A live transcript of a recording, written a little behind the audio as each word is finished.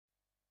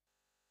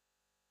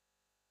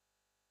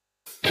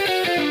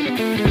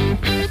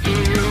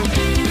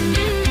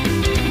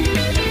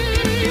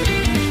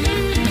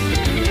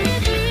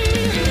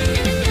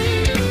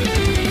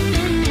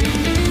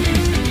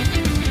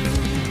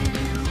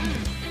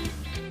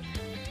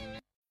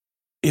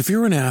If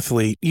you're an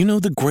athlete, you know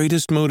the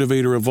greatest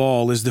motivator of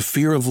all is the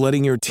fear of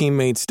letting your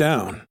teammates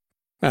down.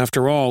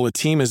 After all, a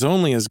team is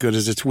only as good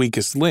as its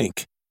weakest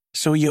link.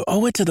 So you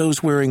owe it to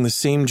those wearing the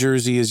same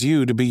jersey as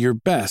you to be your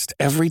best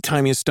every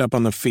time you step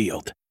on the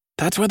field.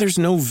 That's why there's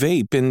no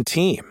vape in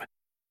team.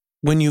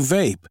 When you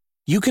vape,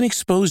 you can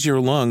expose your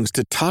lungs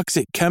to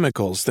toxic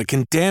chemicals that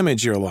can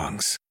damage your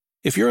lungs.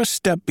 If you're a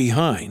step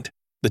behind,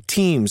 the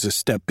team's a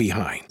step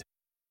behind.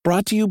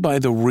 Brought to you by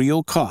The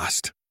Real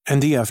Cost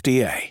and the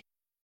FDA.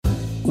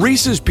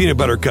 Reese's Peanut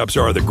Butter Cups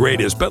are the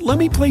greatest, but let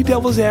me play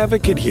devil's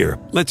advocate here.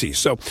 Let's see.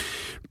 So,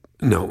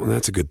 no,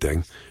 that's a good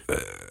thing.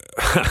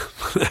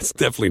 That's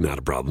definitely not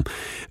a problem.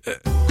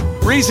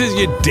 Reese's,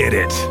 you did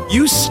it.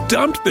 You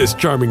stumped this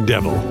charming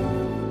devil.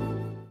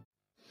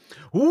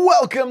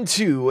 Welcome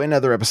to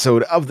another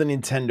episode of the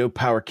Nintendo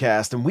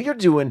Powercast, and we are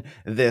doing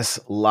this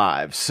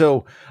live.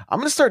 So I'm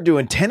going to start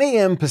doing 10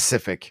 a.m.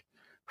 Pacific,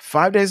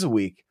 5 days a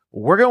week.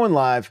 We're going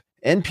live,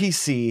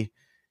 NPC,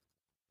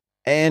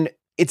 and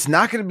it's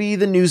not going to be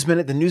the News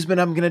Minute. The News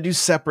Minute I'm going to do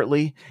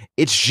separately.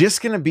 It's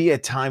just going to be a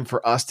time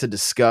for us to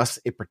discuss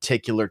a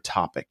particular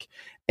topic.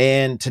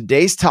 And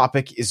today's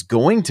topic is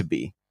going to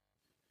be,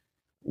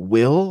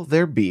 will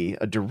there be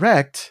a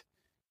Direct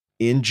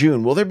in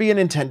June? Will there be a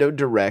Nintendo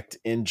Direct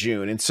in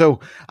June? And so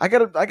I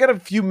got a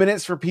few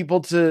minutes for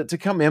people to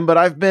come in, but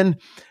I've been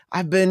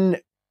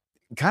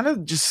kind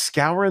of just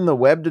scouring the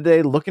web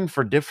today, looking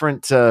for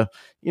different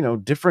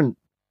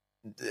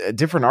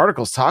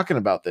articles talking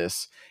about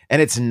this,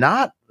 and it's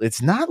not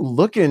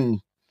looking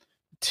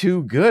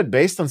too good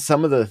based on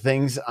some of the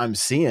things I'm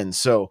seeing.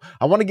 So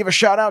I want to give a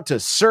shout out to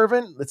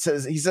Servant.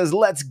 He says,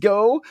 let's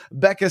go.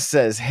 Becca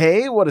says,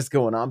 hey, what is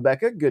going on,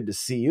 Becca? Good to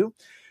see you.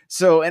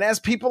 So, and as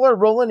people are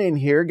rolling in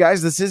here,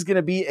 guys, this is going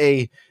to be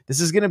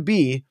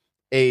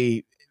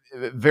a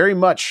very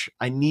much,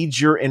 I need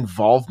your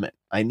involvement.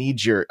 I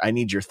need your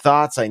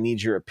thoughts. I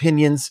need your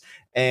opinions.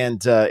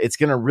 And it's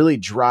going to really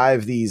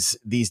drive these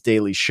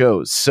daily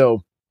shows.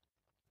 So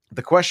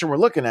the question we're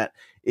looking at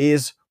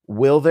is,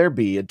 will there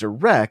be a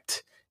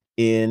Direct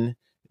in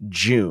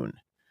June?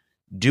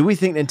 Do we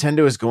think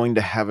Nintendo is going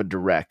to have a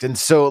Direct? And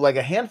so like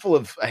a handful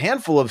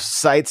of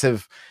sites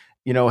have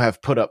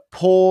put up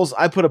polls.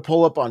 I put a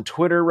poll up on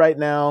Twitter right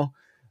now.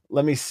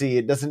 Let me see.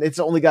 It's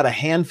only got a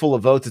handful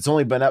of votes. It's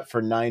only been up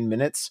for 9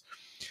 minutes.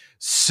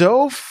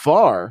 So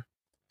far,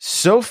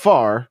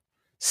 61%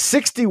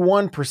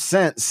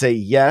 say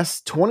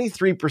yes,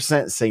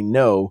 23% say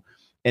no,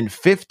 and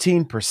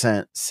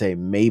 15% say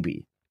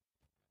maybe.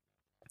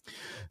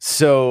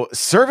 So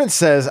Servant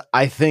says,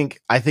 I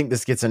think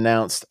this gets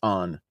announced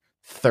on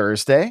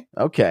Thursday.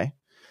 Okay.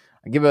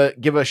 I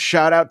give a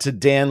shout out to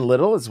Dan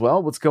Little as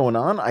well. What's going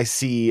on? I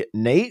see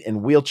Nate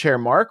and Wheelchair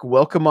Mark.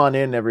 Welcome on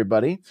in,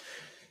 everybody.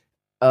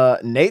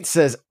 Nate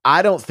says,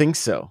 I don't think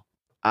so.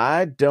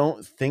 And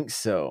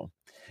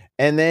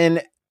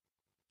then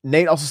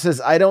Nate also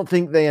says, I don't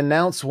think they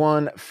announce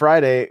one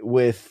Friday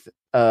with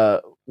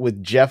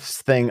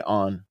Jeff's thing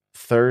on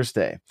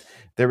Thursday.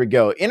 There we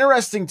go.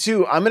 Interesting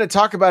too. I'm going to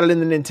talk about it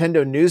in the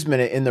Nintendo News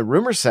Minute in the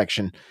rumor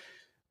section.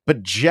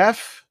 But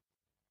Jeff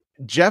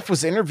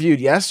was interviewed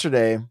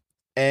yesterday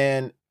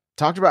and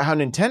talked about how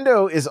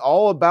Nintendo is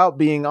all about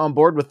being on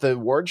board with the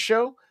award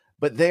show,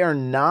 but they're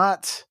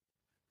not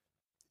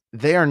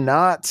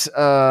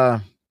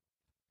on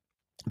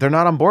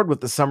board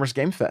with the Summer's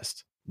Game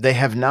Fest. They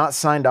have not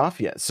signed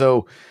off yet.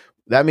 So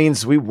that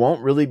means we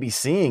won't really be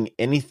seeing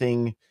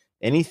anything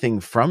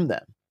from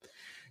them.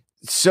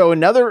 So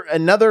another,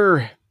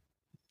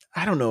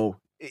 I don't know,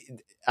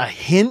 a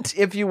hint,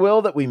 if you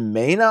will, that we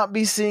may not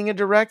be seeing a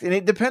Direct, and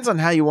it depends on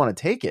how you want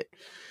to take it.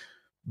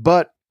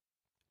 But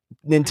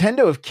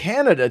Nintendo of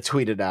Canada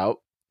tweeted out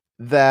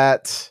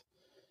that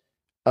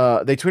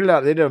they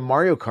did a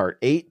Mario Kart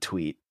 8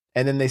 tweet,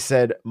 and then they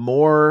said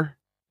more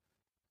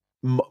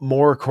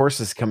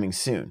courses coming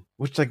soon,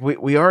 which like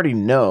we already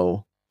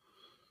know.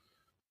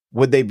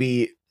 Would they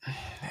be?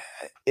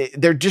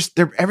 They're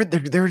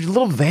a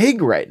little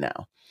vague right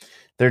now.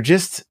 They're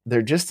just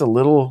a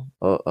little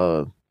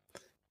a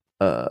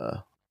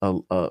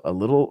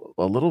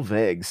little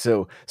vague.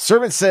 So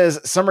Servant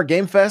says Summer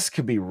Game Fest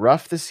could be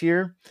rough this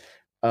year.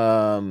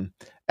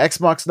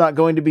 Xbox not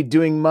going to be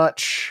doing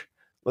much.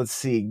 Let's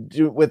see,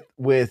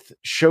 with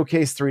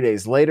Showcase 3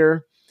 days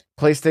later.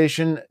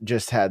 PlayStation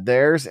just had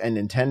theirs, and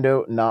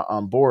Nintendo not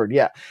on board.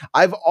 Yeah,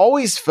 I've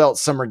always felt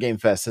Summer Game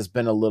Fest has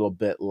been a little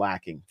bit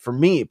lacking for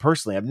me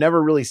personally.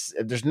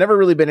 There's never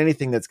really been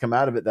anything that's come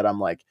out of it that I'm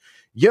like,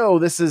 yo,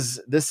 this is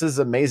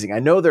amazing. I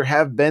know there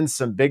have been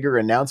some bigger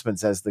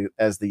announcements as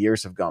the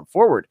years have gone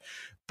forward,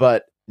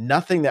 but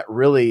nothing that's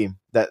really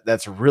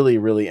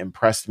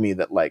impressed me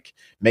that like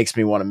makes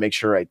me want to make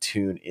sure I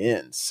tune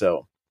in.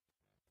 So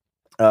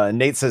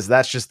Nate says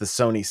that's just the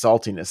Sony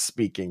saltiness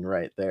speaking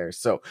right there.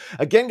 So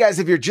again, guys,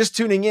 if you're just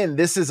tuning in,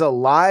 this is a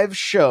live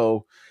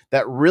show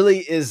that really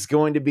is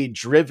going to be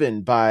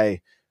driven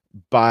by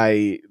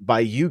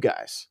you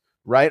guys,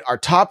 right? Our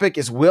topic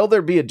is, will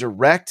there be a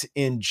direct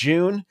in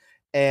June?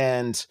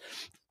 And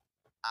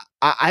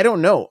I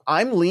don't know.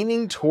 I'm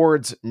leaning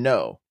towards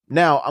no.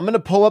 Now I'm going to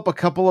pull up a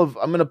couple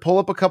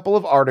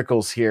of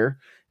articles here,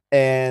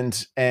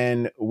 and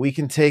we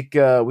can take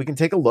a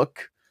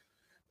look.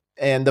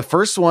 And the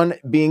first one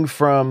being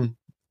from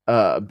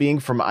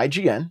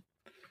IGN.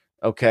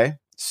 Okay,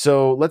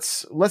 so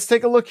let's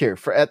take a look here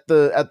at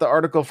the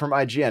article from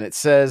IGN. It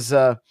says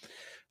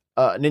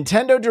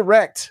Nintendo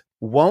Direct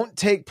won't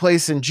take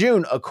place in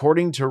June,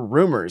 according to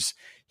rumors.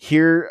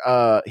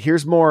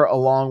 Here's more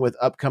along with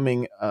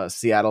upcoming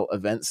Seattle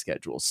event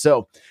schedules.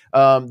 So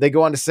they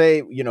go on to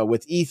say,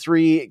 with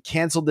E3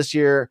 canceled this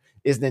year,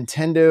 is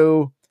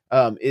Nintendo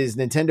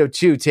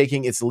 2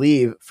 taking its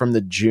leave from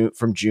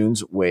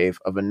June's wave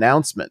of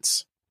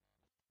announcements?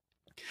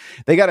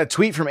 They got a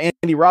tweet from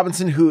Andy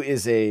Robinson, who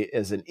is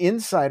an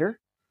insider.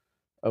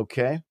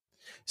 Okay,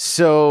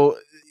 so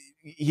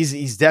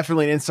he's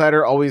definitely an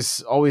insider.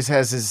 Always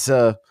has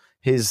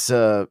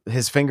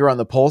his finger on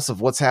the pulse of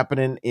what's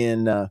happening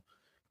in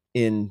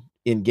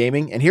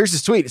gaming. And here's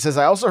his tweet. It says,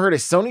 I also heard a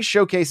Sony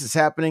showcase is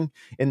happening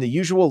in the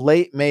usual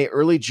late May,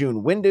 early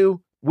June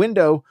window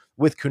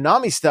with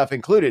Konami stuff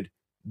included.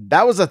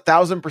 That was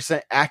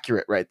 1,000%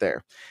 accurate right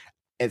there.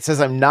 It says,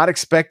 I'm not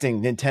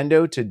expecting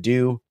Nintendo to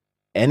do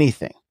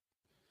anything.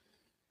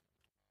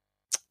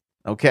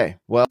 Okay,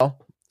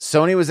 well,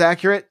 Sony was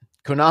accurate.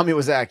 Konami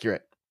was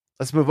accurate.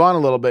 Let's move on a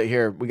little bit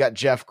here. We got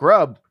Jeff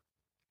Grubb,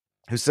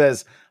 who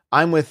says,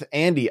 I'm with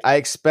Andy. I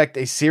expect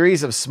a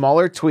series of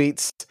smaller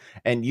tweets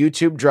and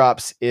YouTube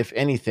drops, if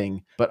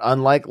anything. But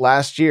unlike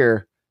last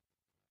year,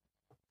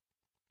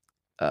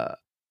 that's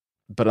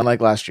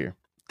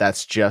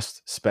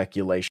just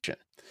speculation.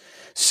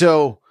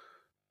 So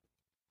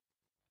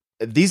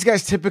these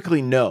guys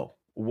typically know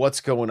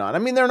what's going on. I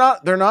mean, they're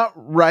not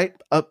right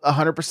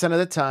 100% of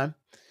the time.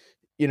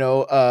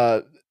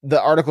 The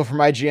article from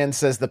IGN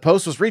says the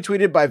post was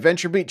retweeted by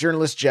VentureBeat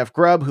journalist Jeff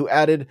Grubb, who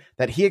added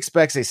that he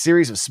expects a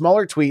series of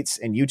smaller tweets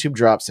and YouTube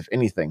drops, if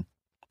anything.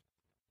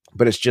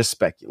 But it's just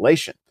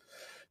speculation.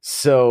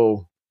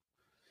 So,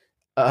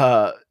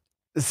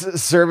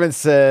 Servant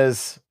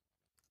says,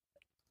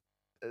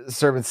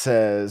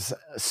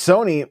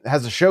 Sony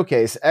has a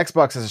showcase,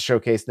 Xbox has a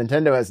showcase,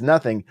 Nintendo has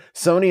nothing.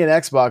 Sony and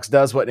Xbox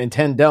does what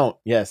Nintendo don't.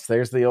 Yes,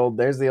 there's the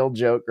old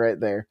joke right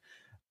there.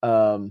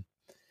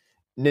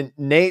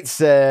 Nate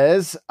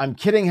says, I'm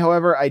kidding.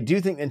 However, I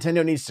do think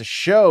Nintendo needs to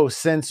show,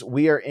 since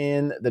we are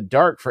in the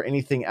dark for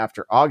anything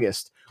after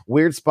August.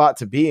 Weird spot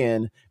to be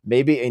in.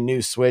 Maybe a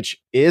new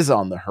Switch is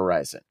on the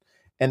horizon.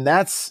 And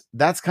that's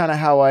kind of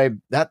how I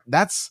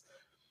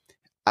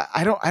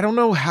don't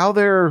know how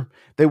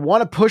they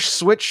want to push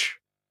Switch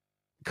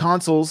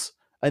consoles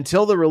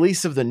until the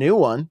release of the new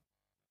one,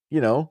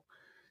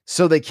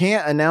 so they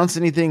can't announce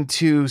anything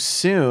too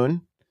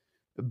soon,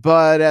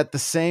 but at the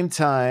same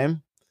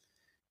time,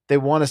 they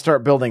want to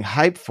start building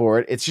hype for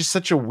it. It's just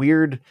such a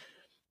weird,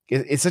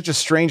 it's such a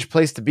strange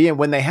place to be in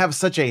when they have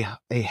such a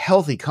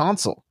healthy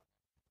console.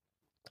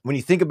 When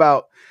you think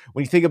about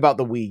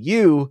the Wii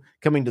U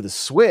coming to the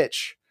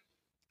Switch,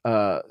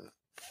 that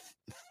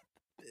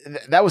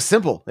was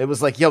simple. It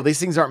was like, yo, these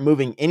things aren't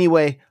moving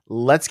anyway.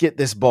 Let's get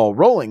this ball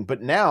rolling.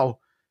 But now,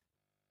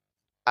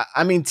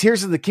 I mean,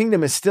 Tears of the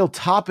Kingdom is still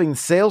topping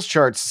sales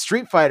charts.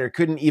 Street Fighter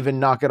couldn't even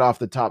knock it off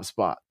the top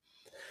spot.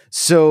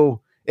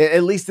 So,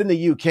 at least in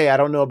the UK, I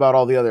don't know about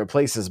all the other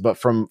places, but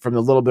from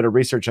the little bit of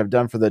research I've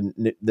done for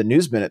the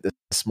News Minute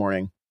this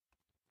morning,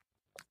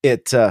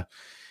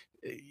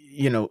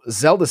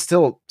 Zelda's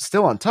still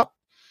on top.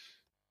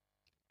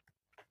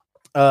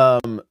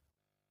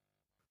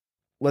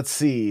 Let's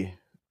see.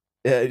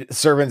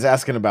 Servant's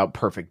asking about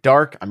Perfect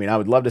Dark. I mean, I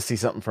would love to see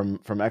something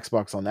from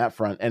Xbox on that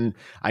front. And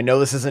I know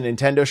this is a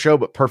Nintendo show,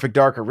 but Perfect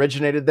Dark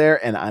originated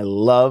there, and I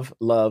love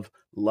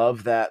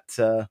that.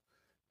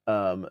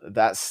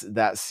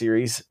 That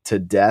series to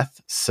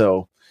death.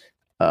 So,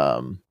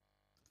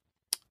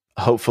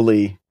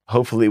 hopefully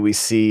we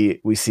see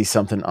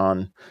something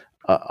on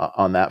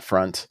that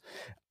front.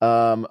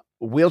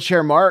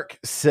 Wheelchair Mark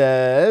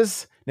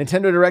says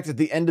Nintendo Direct at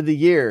the end of the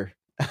year.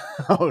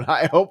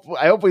 I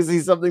hope we see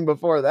something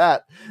before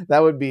that.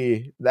 That would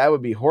be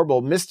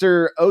horrible.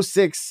 Mr.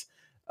 06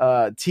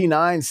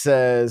 T9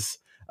 says,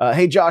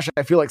 hey Josh,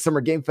 I feel like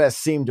Summer Game Fest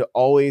seemed to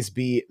always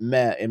be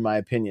meh, in my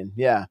opinion.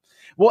 Yeah.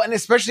 Well, and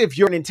especially if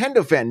you're a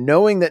Nintendo fan,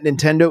 knowing that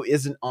Nintendo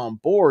isn't on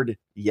board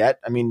yet.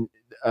 I mean,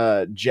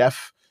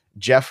 Jeff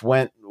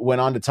went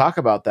on to talk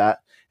about that,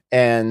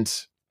 and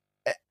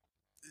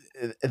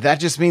that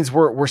just means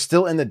we're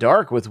still in the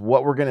dark with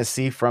what we're going to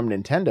see from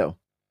Nintendo.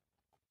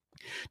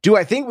 Do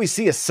I think we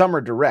see a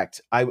Summer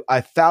Direct? I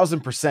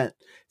 1,000%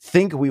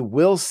 think we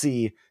will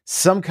see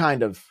some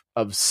kind of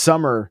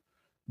Summer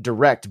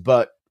Direct,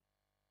 but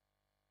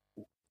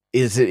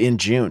is it in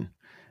June?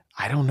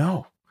 I don't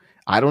know.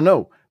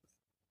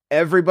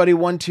 Everybody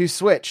 1-2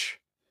 Switch.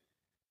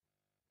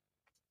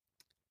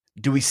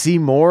 Do we see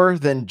more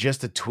than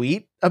just a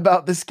tweet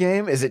about this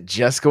game? Is it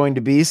just going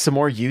to be some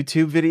more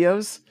YouTube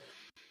videos?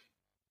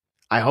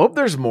 I hope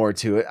there's more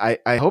to it.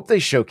 I hope they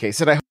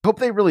showcase it. I hope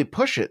they really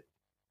push it.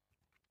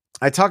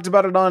 I talked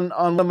about it on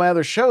one of my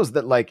other shows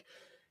that, like,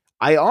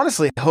 I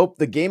honestly hope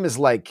the game is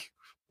like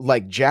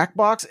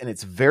Jackbox and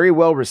it's very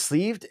well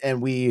received,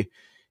 and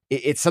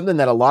it's something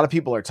that a lot of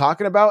people are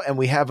talking about, and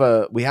we have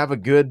a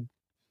good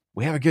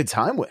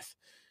time with.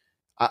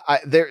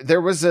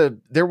 There was a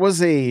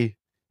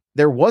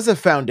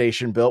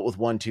foundation built with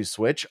 1-2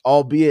 Switch,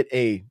 albeit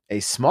a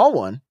small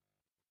one,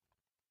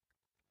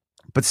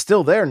 but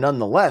still there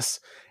nonetheless,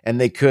 and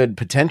they could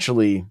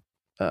potentially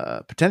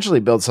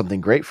build something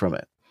great from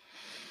it.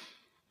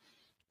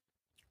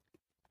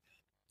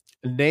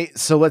 Nate,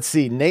 so let's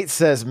see. Nate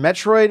says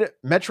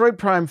Metroid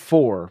Prime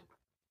 4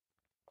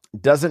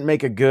 doesn't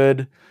make a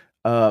good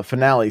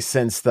finale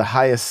since the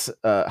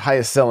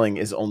highest selling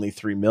is only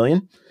 3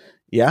 million.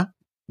 Yeah,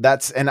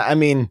 I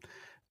mean,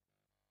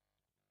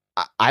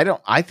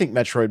 I think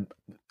Metroid.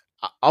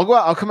 I'll go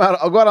out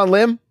on a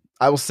limb.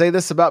 I will say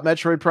this about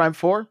Metroid Prime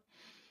 4.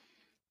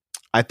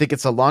 I think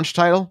it's a launch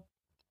title,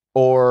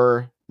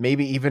 or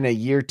maybe even a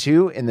year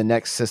 2 in the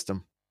next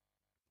system.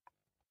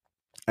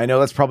 I know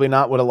that's probably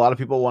not what a lot of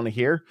people want to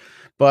hear,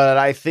 but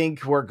I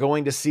think we're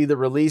going to see the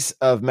release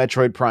of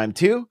Metroid Prime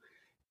 2,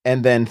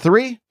 and then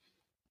 3,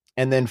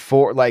 and then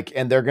 4. Like,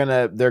 and they're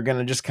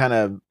gonna just kind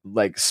of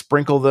like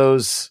sprinkle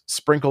those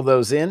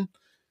in.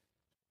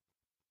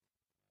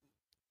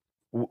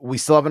 We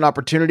still have an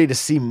opportunity to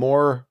see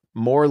more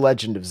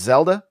Legend of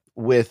Zelda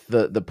with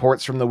the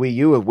ports from the Wii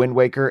U of Wind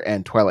Waker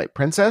and Twilight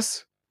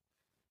Princess.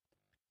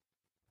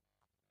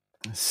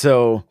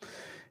 So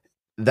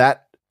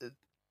that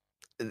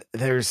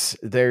there's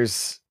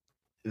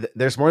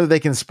more that they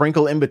can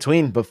sprinkle in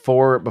between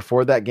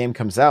before that game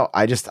comes out.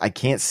 I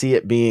can't see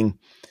it being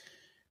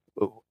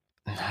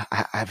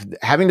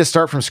having to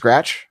start from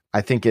scratch. I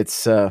think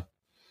it's I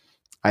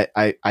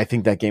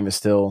think that game is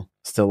still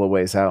a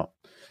ways out.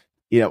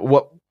 You know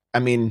what I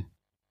mean?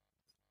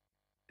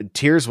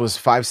 Tears was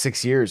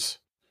 5-6 years,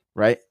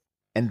 right?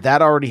 And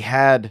that already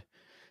had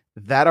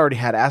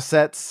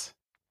assets.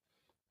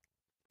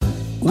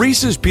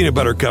 Reese's peanut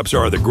butter cups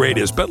are the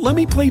greatest, but let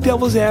me play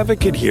devil's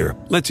advocate here.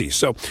 Let's see.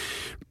 So,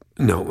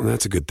 no,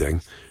 that's a good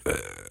thing.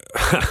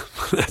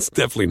 That's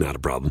definitely not a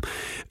problem.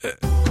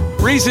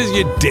 Reese's,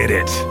 you did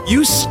it.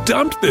 You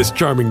stumped this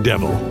charming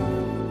devil.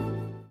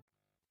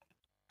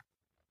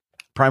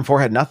 Prime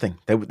 4 had nothing.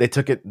 They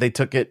took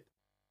it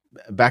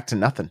back to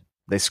nothing.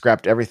 They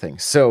scrapped everything.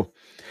 So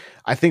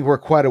I think we're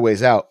quite a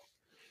ways out.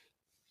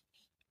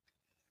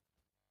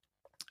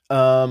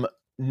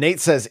 Nate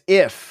says,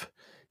 if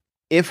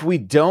we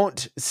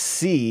don't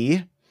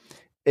see,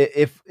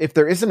 if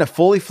there isn't a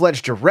fully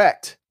fledged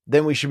direct,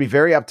 then we should be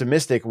very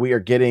optimistic we are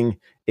getting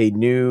a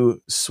new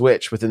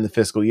Switch within the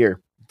fiscal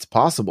year. It's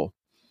possible.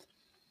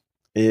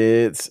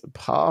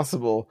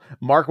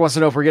 Mark wants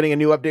to know if we're getting a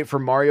new update for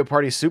Mario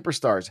Party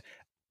Superstars.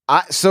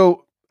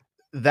 So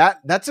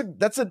that's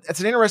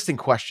an interesting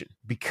question,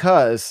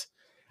 because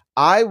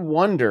I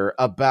wonder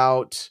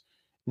about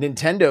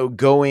Nintendo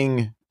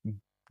going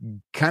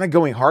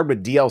hard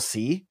with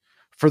DLC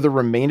for the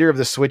remainder of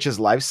the Switch's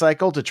life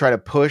cycle to try to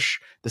push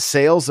the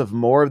sales of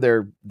more of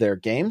their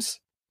games,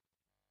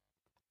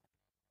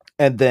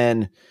 and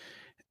then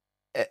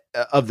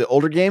of the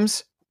older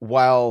games,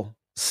 while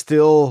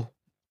still,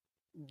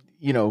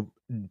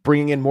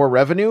 bringing in more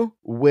revenue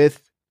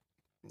with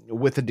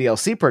the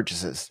DLC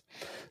purchases.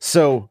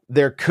 So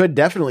there could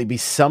definitely be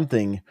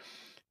something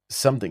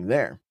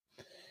there.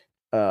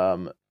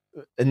 And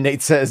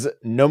Nate says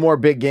no more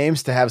big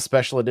games to have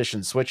special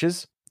edition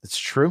Switches. It's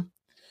true.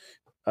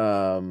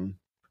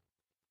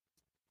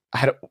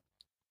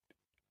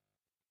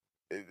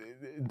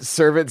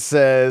 Servant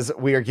says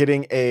we are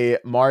getting a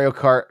Mortal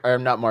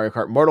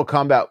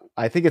Kombat.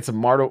 I think it's a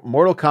Mortal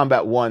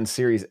Kombat 1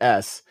 Series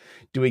S.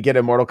 Do we get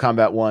a Mortal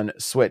Kombat 1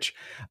 Switch?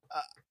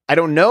 I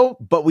don't know,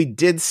 but we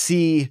did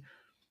see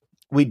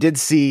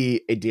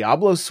a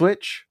Diablo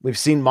Switch. We've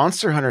seen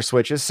Monster Hunter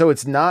Switches. So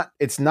it's not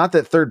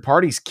that third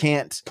parties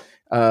can't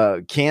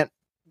work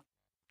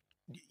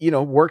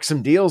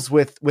some deals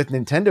with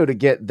Nintendo to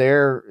get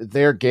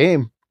their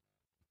game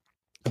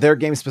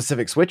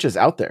specific Switches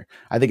out there.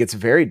 I think it's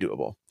very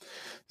doable.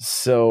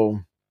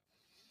 So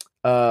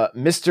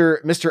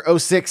Mr.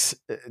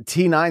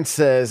 06T9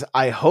 says,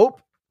 I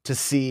hope to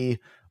see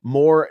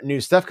more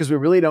new stuff, because we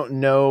really don't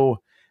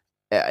know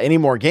any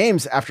more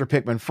games after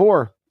Pikmin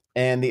 4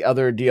 and the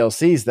other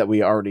DLCs that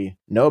we already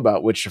know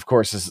about, which of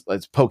course is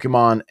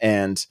Pokemon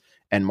and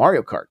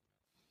Mario Kart.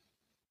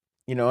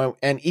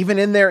 And even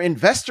in their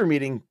investor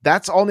meeting,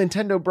 that's all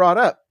Nintendo brought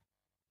up.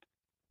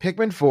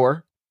 Pikmin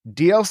 4,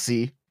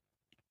 DLC,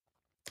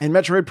 and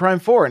Metroid Prime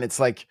 4. And it's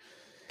like,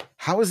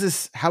 how is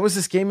this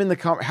game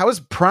how is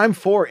Prime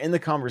 4 in the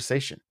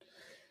conversation?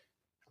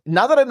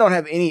 Not that I don't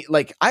have any,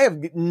 I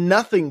have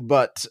nothing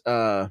but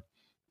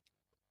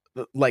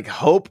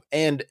hope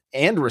and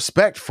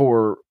respect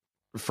for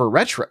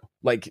Retro.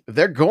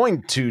 They're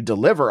going to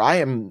deliver.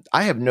 I'm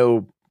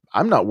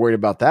not worried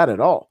about that at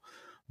all.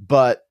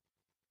 But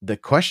The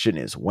question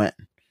is when.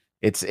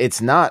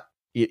 It's not,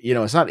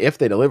 it's not if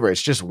they deliver,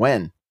 it's just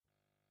when.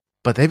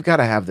 But they've got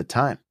to have the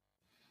time.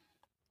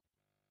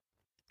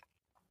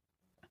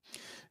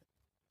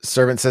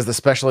 Servant says the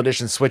special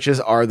edition Switches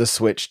are the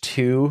Switch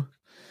 2.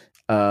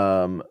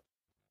 And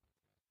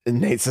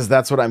Nate says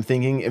that's what I'm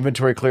thinking.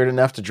 Inventory cleared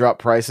enough to drop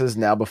prices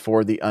now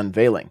before the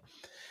unveiling.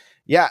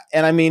 Yeah,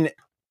 and I mean,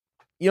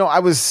 I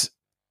was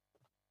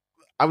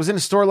in a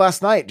store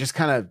last night, just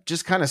kind of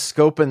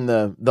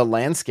scoping the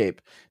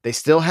landscape. They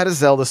still had a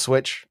Zelda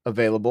Switch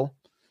available.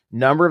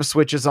 Number of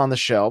Switches on the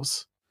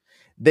shelves.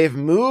 They've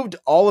moved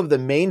all of the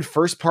main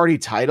first party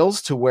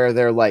titles to where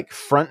they're like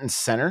front and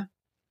center.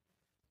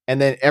 And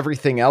then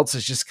everything else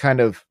is just kind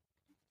of,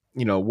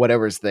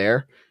 whatever's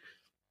there.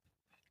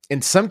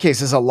 In some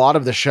cases, a lot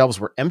of the shelves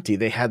were empty.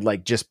 They had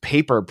like just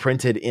paper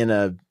printed in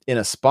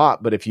a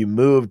spot. But if you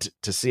moved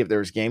to see if there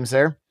was games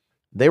there,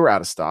 they were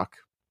out of stock.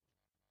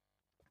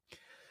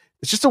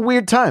 It's just a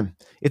weird time.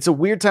 It's a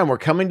weird time. We're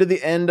coming to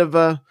the end of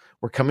the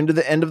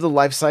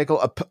life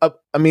cycle.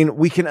 I mean,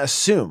 we can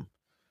assume.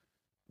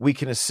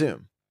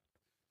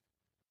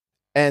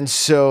 And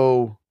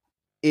so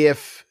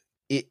if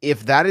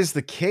that is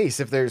the case,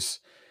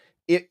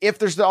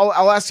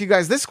 I'll ask you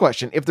guys this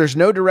question. If there's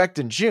no direct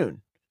in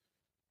June,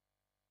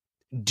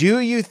 do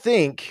you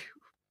think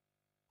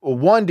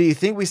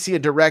we see a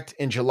direct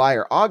in July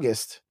or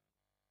August?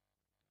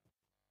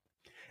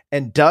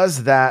 And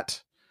does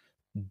that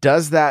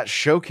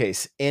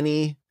showcase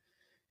any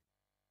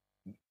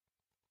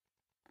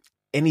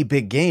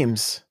big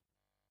games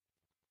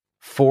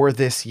for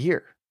this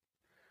year?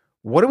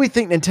 What do we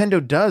think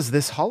Nintendo does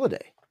this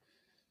holiday?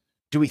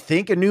 Do we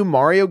think a new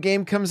Mario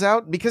game comes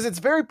out? Because it's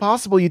very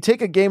possible you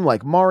take a game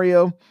like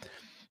Mario,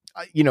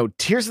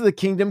 Tears of the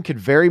Kingdom could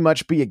very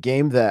much be a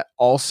game that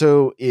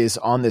also is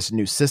on this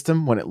new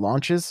system when it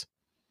launches.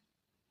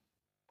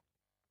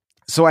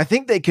 So I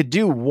think they could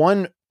do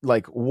one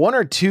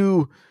or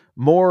two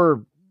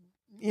more,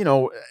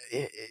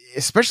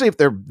 especially if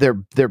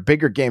they're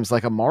bigger games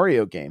like a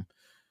Mario game.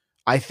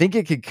 I think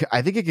it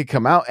could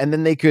come out, and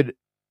then they could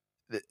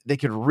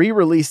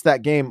re-release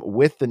that game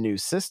with the new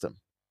system.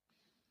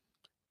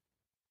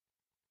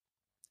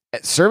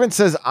 Servant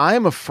says,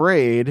 I'm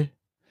afraid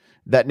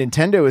that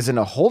Nintendo is in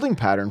a holding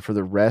pattern for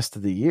the rest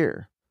of the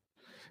year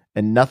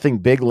and nothing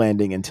big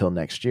landing until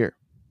next year.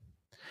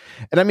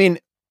 And I mean,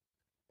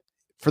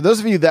 for those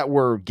of you that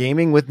were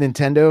gaming with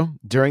Nintendo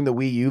during the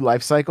Wii U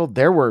life cycle,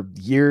 there were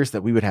years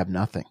that we would have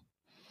nothing,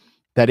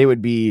 that it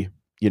would be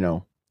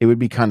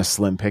kind of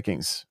slim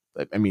pickings.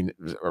 I mean,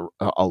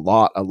 a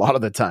lot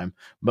of the time,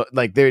 but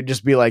like, they would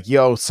just be like,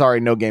 yo, sorry,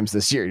 no games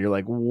this year. You're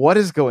like, what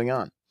is going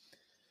on?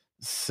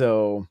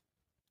 So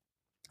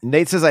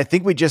Nate says, I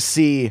think we just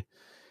see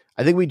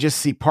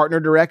partner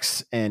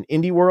directs and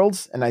indie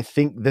worlds. And I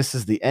think this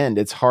is the end.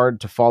 It's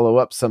hard to follow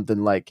up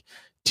something like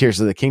Tears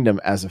of the Kingdom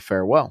as a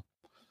farewell.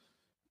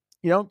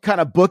 Kind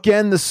of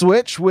bookend the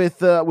Switch with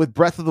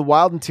Breath of the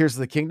Wild and Tears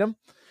of the Kingdom.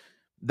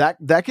 That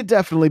could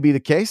definitely be the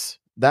case.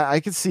 That I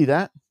could see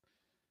that.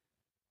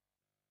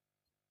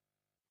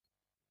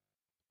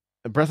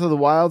 Breath of the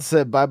Wild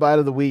said bye-bye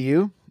to the Wii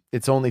U.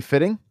 It's only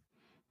fitting.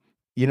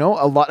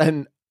 A lot,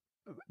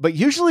 but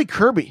usually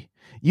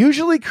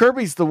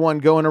Kirby's the one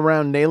going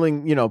around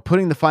nailing,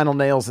 putting the final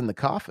nails in the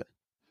coffin.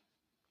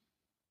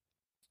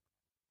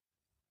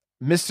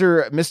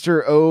 Mr.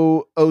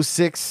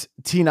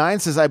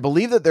 006T9 says, I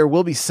believe that there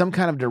will be some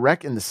kind of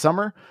direct in the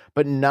summer,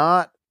 but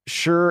not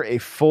sure a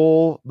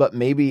full, but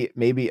maybe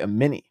a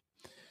mini.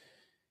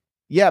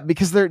 Yeah,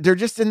 because they're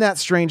just in that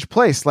strange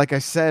place. Like I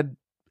said,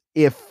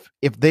 if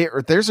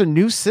there's a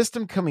new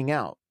system coming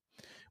out,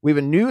 we have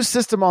a new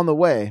system on the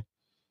way.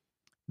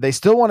 They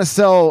still want to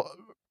sell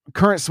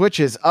current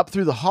Switches up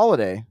through the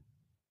holiday.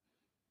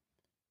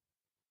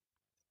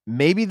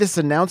 Maybe this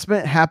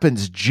announcement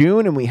happens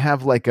June and we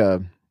have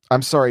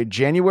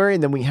January,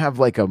 and then we have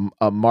like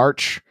a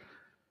March,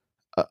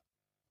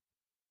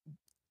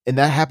 and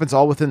that happens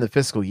all within the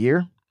fiscal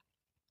year.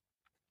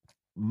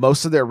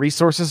 Most of their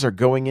resources are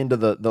going into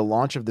the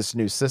launch of this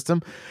new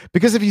system,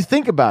 because if you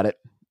think about it,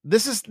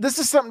 this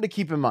is something to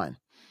keep in mind.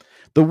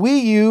 The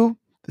Wii U,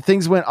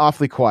 things went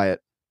awfully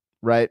quiet,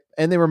 right?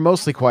 And they were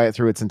mostly quiet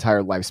through its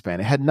entire lifespan.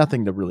 It had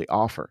nothing to really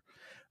offer.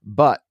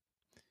 But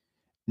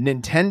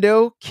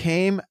Nintendo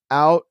came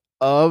out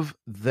of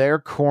their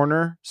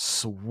corner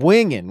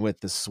swinging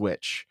with the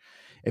Switch.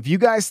 If you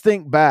guys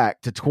think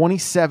back to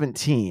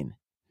 2017,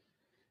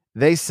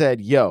 they said,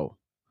 yo,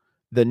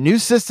 the new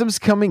system's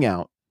coming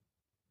out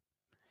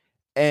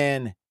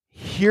and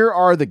here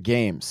are the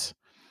games.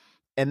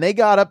 And they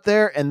got up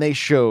there and they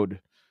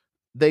showed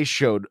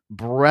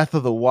Breath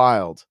of the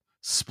Wild,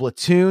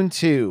 Splatoon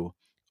 2,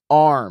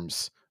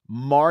 ARMS,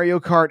 Mario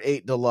Kart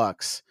 8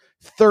 Deluxe.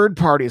 Third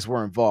parties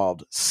were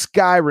involved.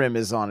 Skyrim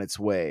is on its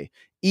way.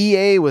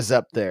 EA was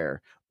up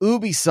there.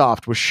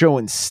 Ubisoft was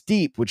showing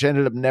Steep, which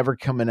ended up never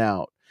coming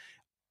out.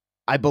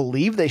 I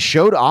believe they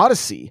showed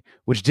Odyssey,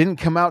 which didn't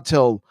come out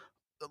till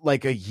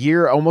like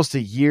almost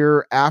a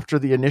year after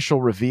the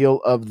initial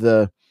reveal of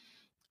the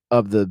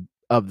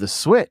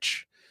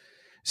Switch.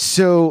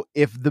 So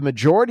if the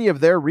majority of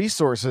their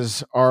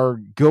resources are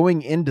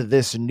going into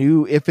this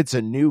if it's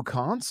a new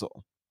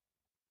console,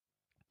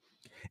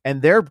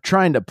 and they're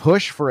trying to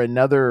push for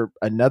another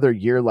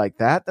year like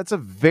that, that's a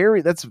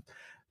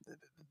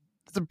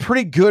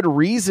pretty good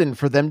reason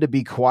for them to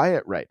be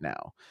quiet right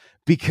now.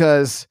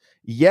 Because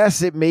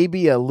yes, it may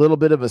be a little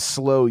bit of a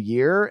slow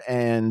year,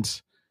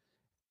 and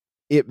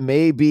it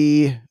may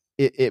be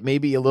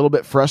a little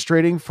bit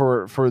frustrating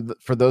for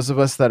those of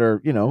us that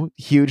are,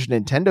 huge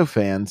Nintendo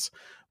fans,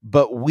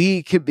 but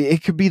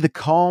it could be the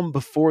calm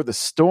before the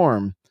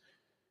storm,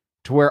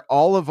 to where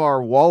all of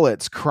our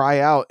wallets cry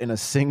out in a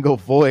single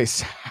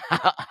voice,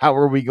 how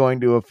are we going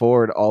to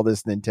afford all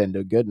this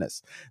Nintendo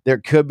goodness? There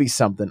could be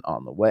something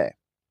on the way.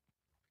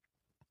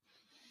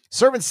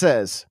 Servant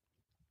says,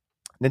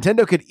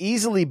 Nintendo could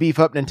easily beef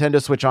up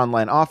Nintendo Switch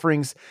Online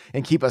offerings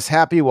and keep us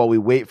happy while we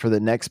wait for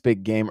the next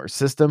big game or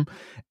system.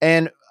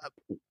 And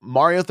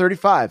Mario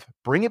 35,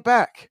 bring it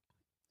back.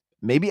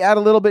 Maybe add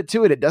a little bit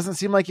to it. It doesn't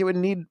seem like it would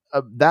need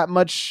that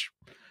much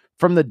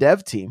from the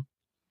dev team.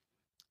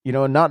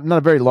 Not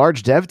a very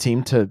large dev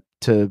team to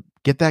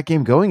get that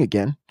game going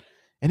again.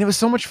 And it was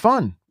so much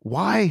fun.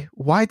 Why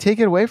take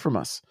it away from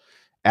us?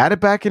 Add it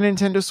back in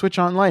Nintendo Switch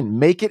Online.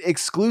 Make it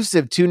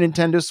exclusive to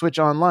Nintendo Switch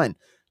Online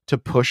to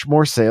push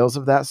more sales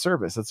of that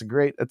service.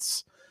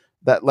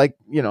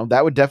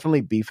 That would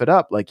definitely beef it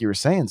up, like you were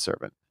saying,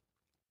 Servant.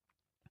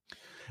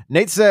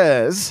 Nate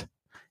says,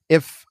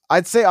 if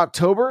I'd say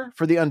October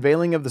for the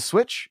unveiling of the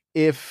Switch,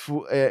 if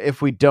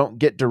we don't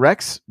get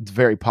directs, it's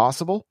very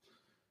possible.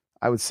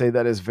 I would say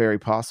that is very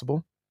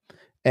possible.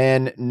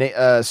 And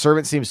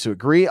Servant seems to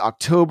agree.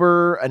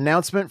 October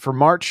announcement for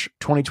March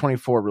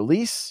 2024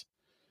 release.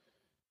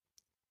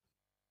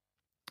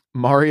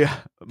 Mario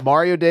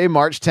Day,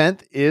 March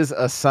 10th is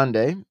a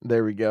Sunday.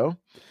 There we go.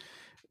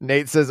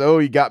 Nate says, oh,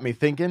 you got me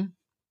thinking.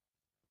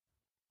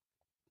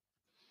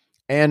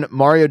 And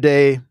Mario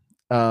Day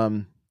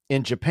in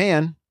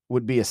Japan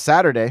would be a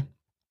Saturday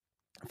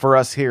for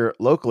us here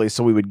locally.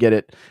 So we would get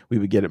it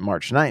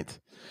March 9th.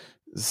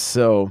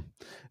 So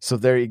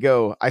there you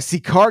go. I see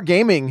Car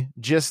Gaming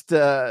just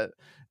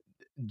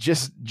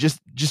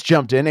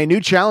jumped in. A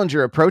new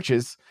challenger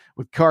approaches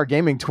with Car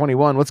Gaming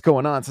 21. What's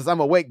going on? Says, I'm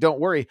awake. Don't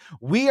worry.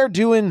 We are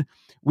doing,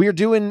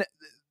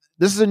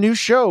 this is a new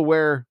show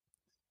where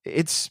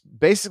it's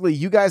basically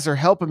you guys are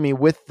helping me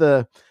with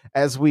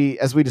as we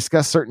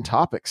discuss certain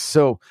topics.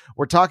 So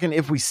we're talking,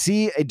 if we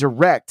see a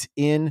direct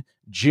in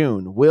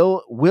June,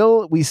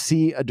 will we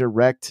see a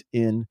direct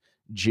in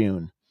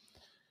June?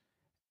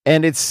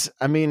 And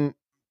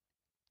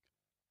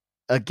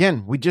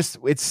again,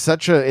 it's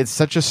such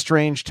a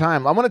strange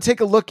time. I want to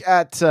take a look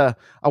at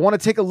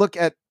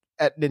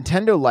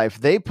Nintendo Life.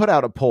 They put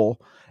out a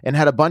poll and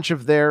had a bunch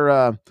of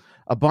their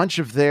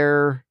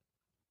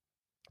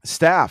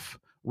staff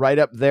write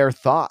up their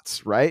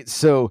thoughts, right?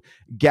 So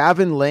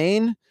Gavin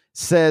Lane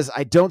says,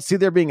 I don't see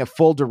there being a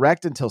full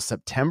direct until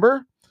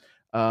September.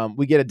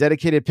 We get a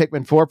dedicated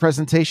Pikmin 4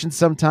 presentation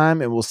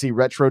sometime, and we'll see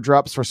retro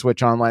drops for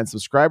Switch Online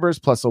subscribers,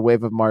 plus a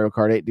wave of Mario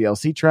Kart 8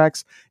 DLC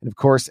tracks. And of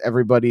course,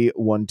 everybody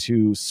won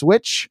to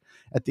Switch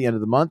at the end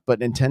of the month, but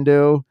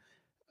Nintendo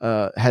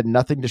had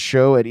nothing to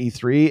show at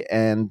E3,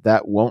 and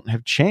that won't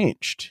have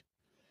changed.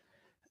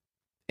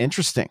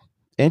 Interesting.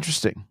 He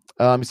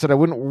said, I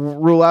wouldn't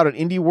rule out an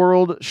Indie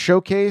World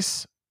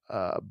showcase,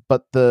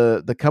 but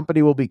the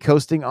company will be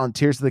coasting on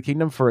Tears of the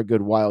Kingdom for a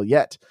good while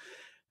yet.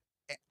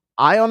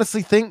 I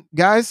honestly think,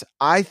 guys,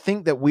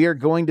 that we are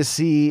going to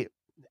see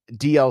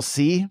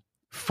DLC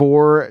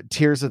for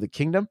Tears of the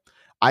Kingdom.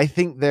 I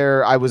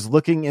was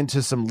looking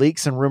into some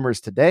leaks and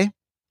rumors today.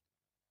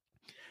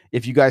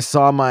 If you guys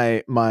saw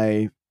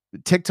my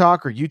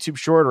TikTok or YouTube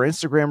short or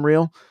Instagram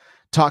reel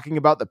talking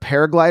about the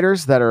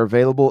paragliders that are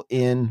available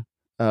in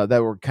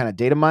that were kind of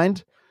data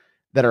mined,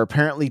 that are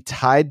apparently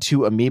tied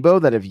to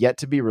Amiibo that have yet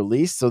to be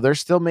released. So there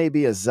still may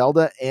be a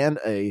Zelda and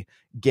a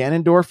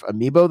Ganondorf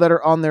Amiibo that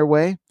are on their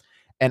way.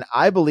 And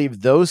I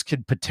believe those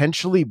could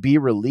potentially be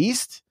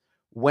released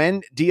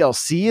when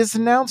DLC is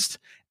announced.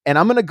 And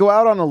I'm going to go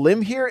out on a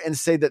limb here and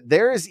say that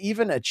there is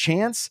even a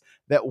chance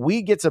that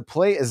we get to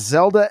play as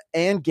Zelda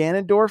and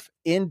Ganondorf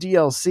in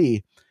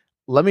DLC.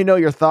 Let me know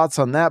your thoughts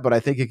on that, but I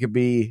think it could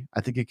be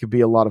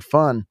a lot of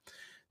fun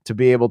to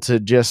be able to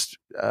just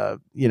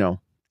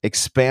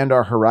expand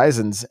our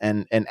horizons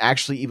and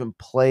actually even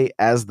play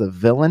as the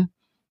villain.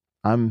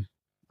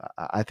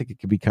 I think it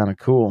could be kind of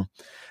cool.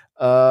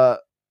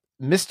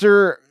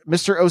 Mr.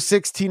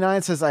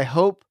 06T9 says, I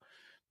hope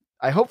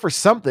for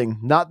something,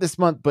 not this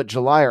month, but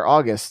July or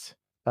August.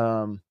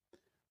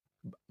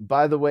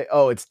 By the way,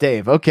 it's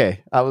Dave.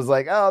 Okay. I was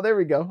like, oh, there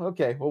we go.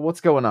 Okay. Well,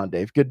 what's going on,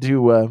 Dave? Good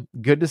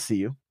to see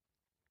you.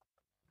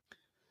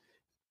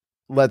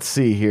 Let's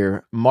see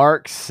here.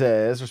 Mark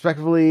says,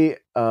 respectively,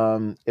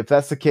 if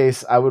that's the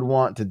case, I would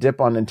want to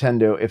dip on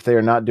Nintendo if they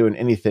are not doing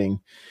anything.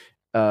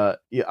 I'm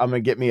going to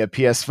get me a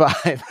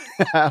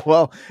PS5.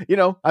 Well,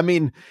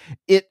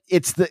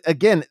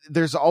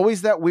 there's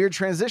always that weird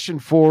transition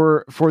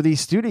for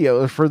these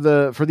studios, for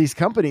these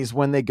companies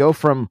when they go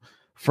from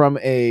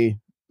a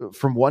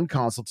from one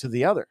console to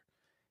the other.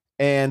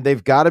 And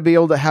they've got to be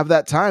able to have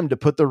that time to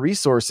put the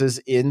resources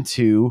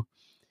into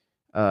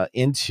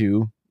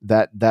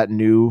that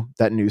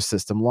new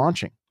system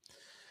launching.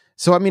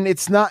 So, I mean,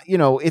 it's not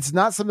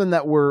something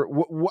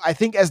that I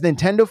think as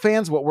Nintendo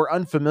fans, what we're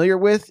unfamiliar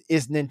with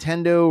is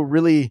Nintendo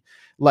really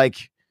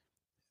like,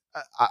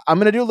 I'm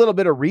going to do a little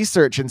bit of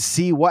research and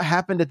see what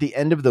happened at the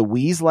end of the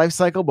Wii's life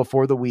cycle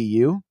before the Wii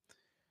U.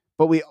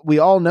 But we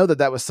all know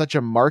that was such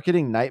a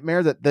marketing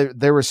nightmare, that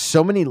there were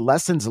so many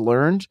lessons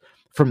learned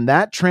from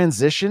that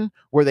transition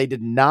where they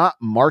did not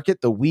market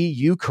the Wii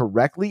U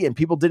correctly and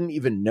people didn't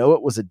even know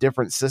it was a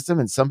different system.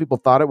 And some people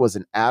thought it was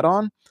an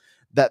add-on,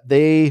 that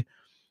they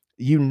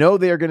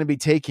are going to be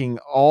taking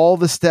all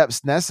the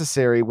steps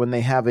necessary when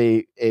they have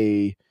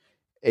a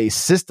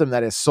system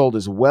that is sold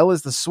as well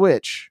as the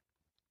Switch.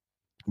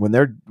 When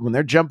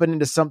they're jumping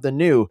into something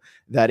new,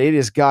 that it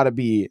has got to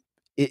be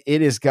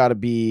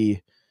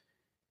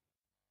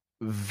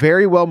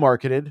very well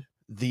marketed.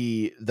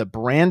 The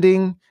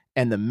branding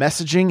and the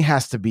messaging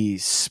has to be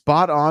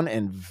spot on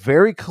and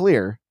very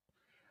clear,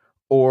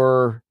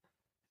 or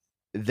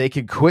they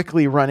could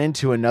quickly run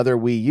into another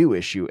Wii U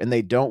issue, and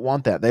they don't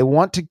want that. They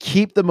want to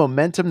keep the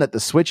momentum that the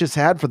Switch has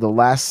had for the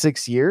last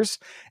 6 years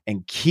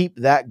and keep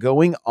that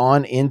going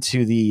on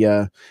into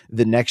the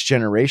next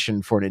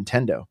generation for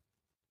Nintendo.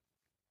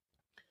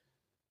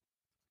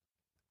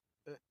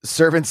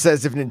 Servant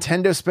says, if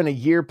Nintendo spent a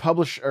year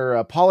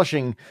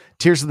polishing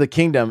Tears of the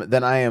Kingdom,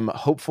 then I am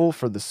hopeful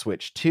for the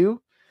Switch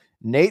 2.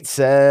 Nate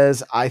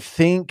says, I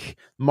think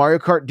Mario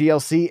Kart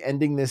DLC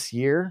ending this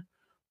year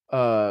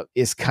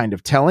is kind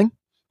of telling.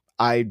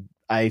 I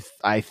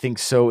think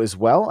so as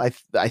well. I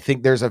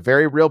think there's a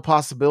very real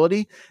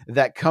possibility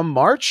that come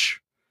March,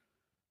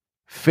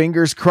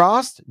 fingers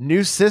crossed,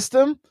 new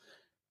system,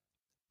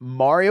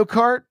 Mario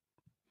Kart,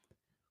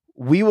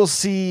 we will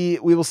see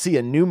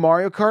a new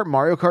Mario Kart.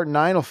 Mario Kart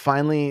 9 will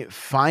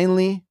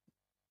finally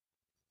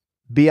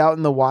be out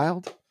in the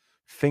wild.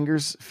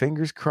 Fingers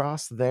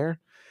crossed there.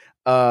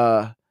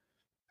 There's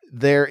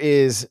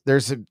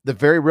the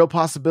very real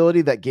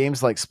possibility that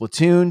games like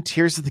Splatoon,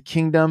 Tears of the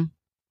Kingdom,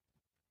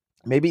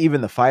 maybe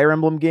even the Fire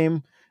Emblem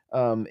game,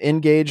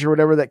 Engage or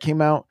whatever that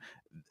came out,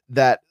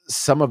 that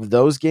some of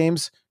those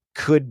games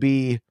could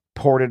be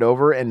ported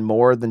over, and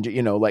more than,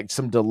 like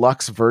some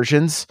deluxe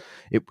versions.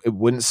 It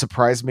wouldn't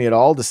surprise me at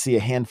all to see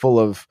a handful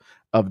of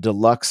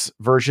deluxe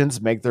versions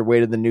make their way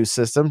to the new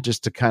system,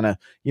 just to kind of,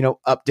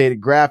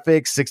 updated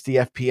graphics, 60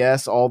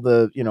 FPS, all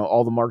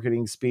the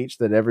marketing speech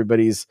that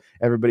everybody's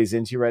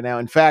into right now.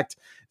 In fact,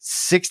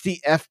 60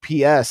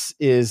 FPS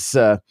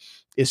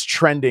is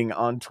trending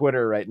on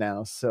Twitter right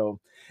now. So,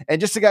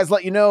 and just to guys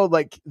let you know,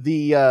 like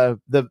the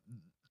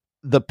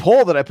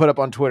poll that I put up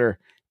on Twitter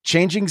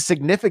changing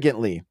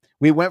significantly.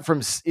 We went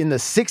from in the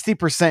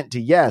 60%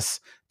 to yes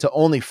to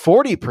only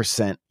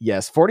 40%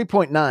 yes,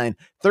 40.9,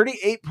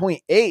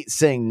 38.8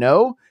 saying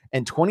no,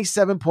 and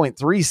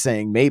 27.3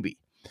 saying maybe.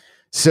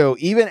 So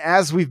even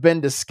as we've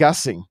been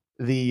discussing,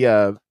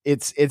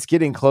 it's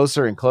getting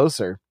closer and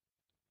closer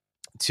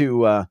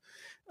to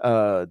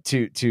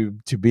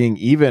being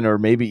even, or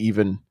maybe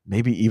even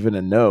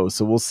a no.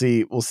 So we'll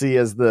see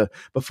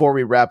before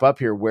we wrap up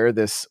here where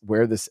this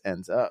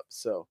ends up.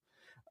 So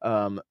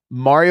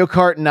Mario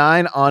Kart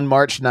 9 on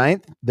March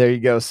 9th. There you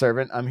go,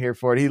 Servant. I'm here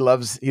for it. He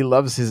loves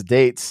his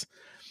dates.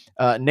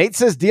 Nate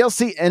says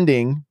DLC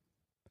ending,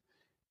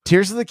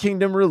 Tears of the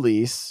Kingdom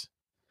release,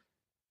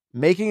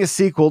 making a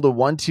sequel to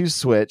 1-2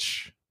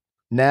 Switch.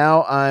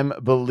 Now I'm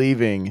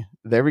believing.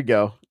 There we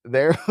go.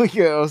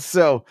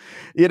 So,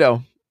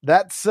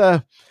 that's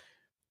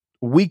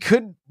we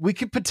could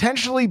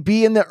potentially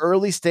be in the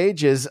early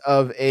stages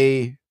of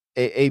a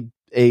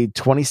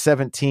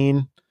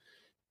 2017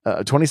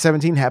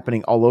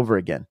 happening all over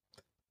again.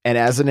 And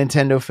as a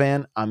Nintendo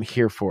fan, I'm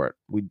here for it.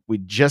 We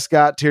just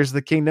got Tears of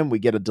the Kingdom. We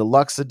get a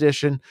deluxe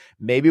edition.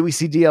 Maybe we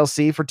see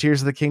DLC for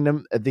Tears of the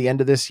Kingdom at the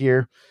end of this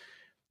year.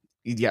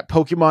 You got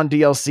Pokemon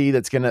DLC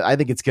I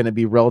think it's gonna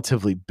be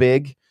relatively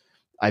big.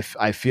 I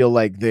feel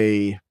like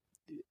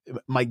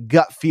my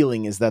gut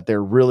feeling is that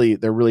they're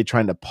really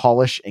trying to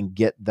polish and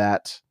get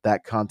that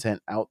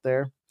content out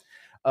there.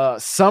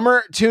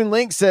 Summer Toon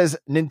Link says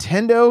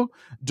Nintendo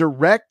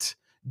Direct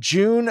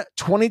June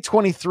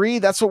 2023.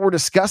 That's what we're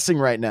discussing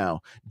right now.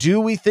 Do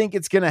we think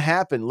it's going to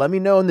happen? Let me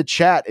know in the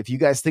chat if you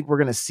guys think we're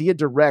going to see a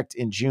Direct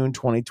in June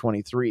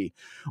 2023.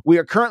 We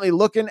are currently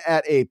looking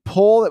at a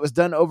poll that was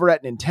done over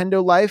at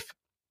Nintendo Life,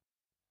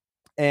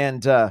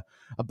 and a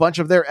bunch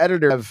of their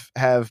editors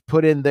have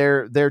put in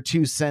their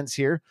 2 cents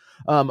here.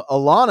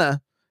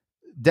 Alana,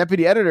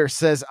 deputy editor,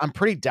 says, I'm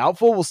pretty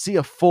doubtful we'll see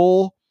a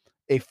full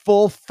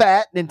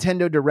fat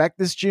Nintendo Direct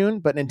this June,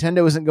 but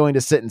Nintendo isn't going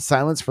to sit in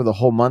silence for the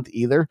whole month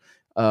either.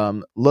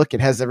 Look,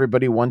 it has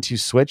everybody 1-2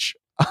 Switch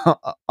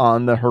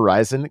on the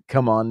horizon.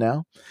 Come on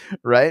now,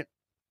 right?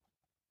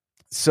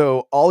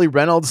 So Ollie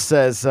Reynolds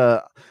says,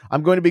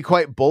 I'm going to be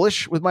quite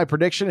bullish with my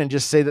prediction and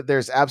just say that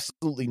there's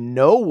absolutely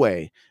no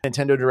way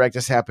Nintendo Direct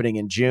is happening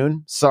in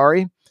June.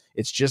 Sorry,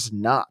 it's just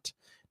not.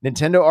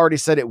 Nintendo already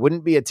said it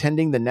wouldn't be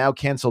attending the now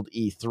canceled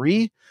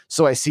E3,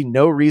 so I see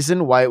no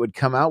reason why it would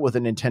come out with a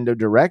Nintendo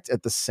Direct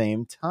at the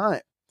same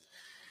time.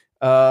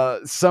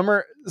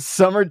 Summer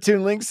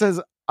Toon Link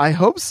says, I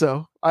hope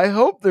so. I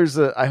hope there's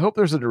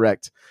a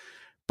Direct.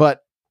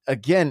 But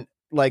again,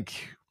 like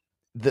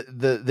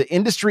the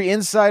industry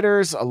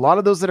insiders, a lot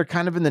of those that are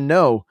kind of in the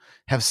know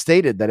have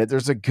stated that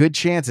there's a good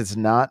chance it's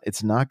not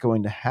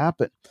going to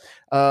happen.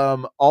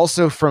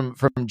 Also from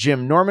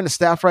Jim Norman, a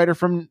staff writer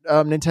from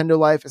Nintendo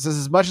Life, it says,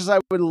 as much as I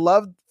would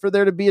love for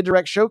there to be a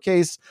Direct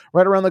showcase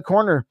right around the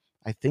corner,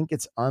 I think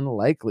it's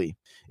unlikely.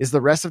 Is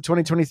the rest of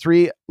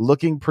 2023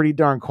 looking pretty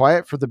darn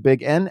quiet for the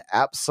Big N?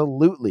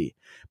 Absolutely.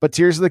 But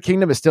Tears of the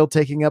Kingdom is still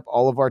taking up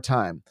all of our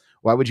time.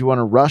 Why would you want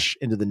to rush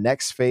into the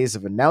next phase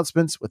of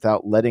announcements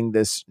without letting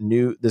this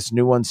new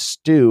one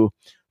stew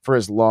for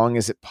as long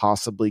as it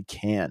possibly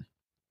can?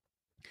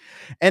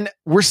 And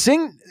we're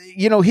seeing,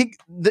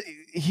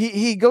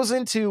 he goes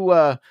into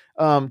to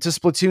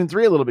Splatoon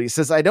 3 a little bit. He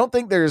says, I don't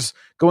think there's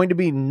going to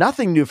be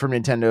nothing new from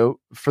Nintendo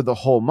for the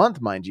whole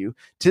month, mind you.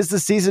 'Tis the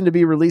season to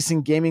be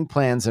releasing gaming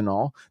plans and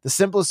all. The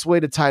simplest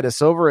way to tide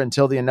us over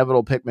until the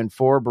inevitable Pikmin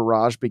 4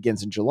 barrage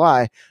begins in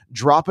July,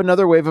 drop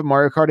another wave of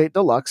Mario Kart 8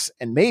 Deluxe,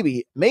 and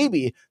maybe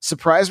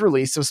surprise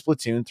release of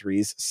Splatoon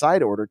 3's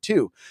Side Order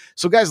 2.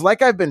 So guys,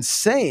 like I've been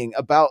saying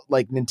about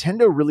like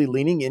Nintendo really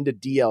leaning into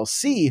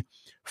DLC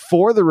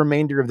for the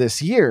remainder of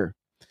this year,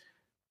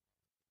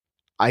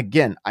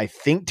 again, I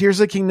think Tears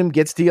of the Kingdom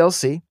gets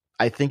DLC.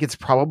 I think it's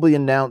probably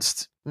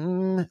announced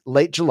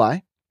late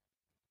July,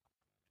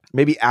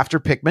 maybe after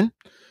Pikmin.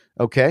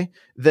 Okay,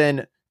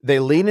 then they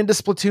lean into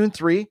Splatoon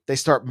 3.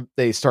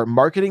 They start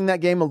marketing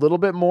that game a little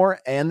bit more,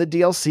 and the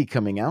DLC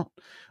coming out.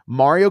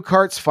 Mario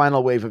Kart's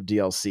final wave of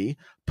DLC,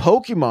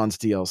 Pokemon's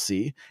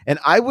DLC, and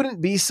I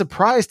wouldn't be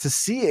surprised to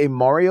see a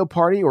Mario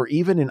Party or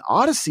even an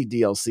Odyssey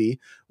DLC,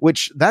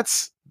 which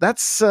that's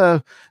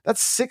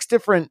 6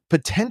 different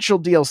potential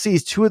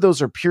DLCs. 2 of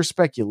those are pure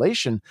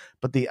speculation,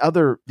 but the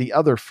other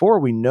 4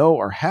 we know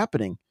are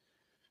happening.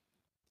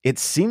 It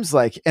seems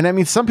like, and I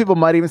mean, some people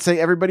might even say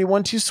Everybody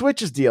 1-2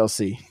 Switch is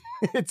DLC.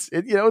 It's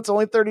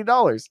only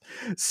 $30.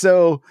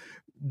 So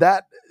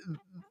that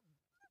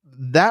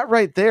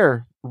right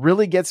there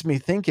really gets me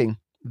thinking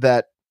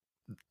that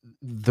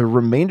the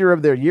remainder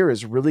of their year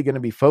is really going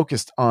to be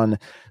focused on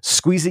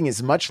squeezing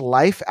as much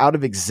life out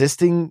of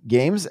existing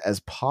games as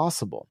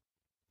possible.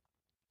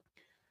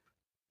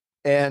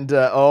 And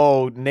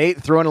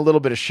Nate throwing a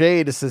little bit of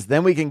shade. It says,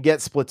 then we can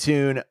get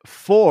Splatoon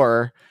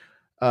 4,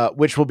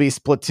 which will be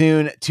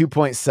Splatoon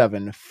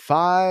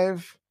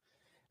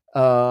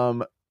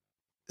 2.75.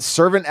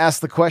 Servant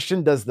asked the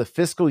question, does the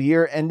fiscal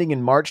year ending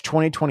in March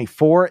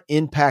 2024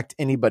 impact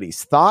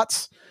anybody's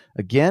thoughts?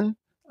 Again,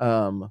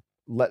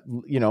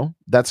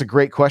 that's a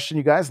great question,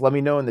 you guys. Let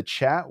me know in the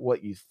chat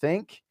what you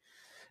think.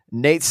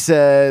 Nate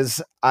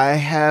says, I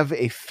have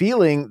a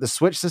feeling the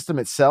Switch system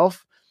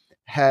itself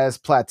has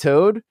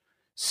plateaued,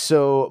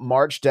 so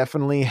March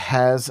definitely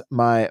has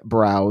my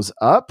brows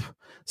up.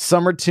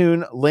 Summer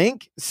Toon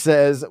Link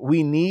says,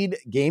 we need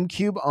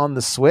GameCube on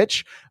the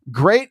Switch.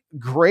 Great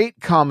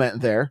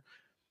comment there.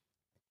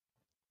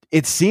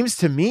 It seems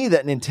to me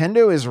that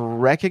Nintendo is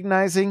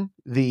recognizing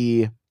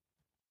the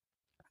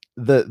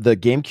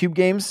GameCube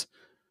games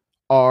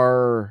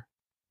are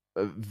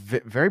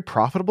very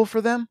profitable for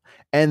them,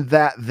 and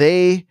that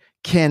they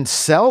can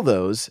sell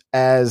those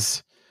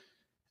as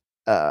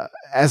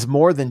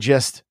more than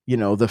just,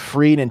 the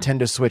free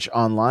Nintendo Switch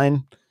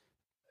Online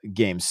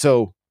games.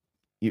 So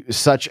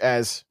such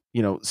as,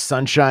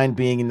 Sunshine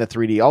being in the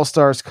 3D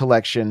All-Stars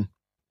collection,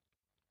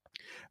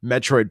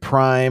 Metroid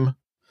Prime,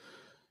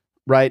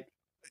 right?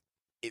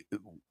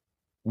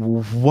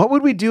 What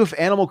would we do if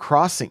Animal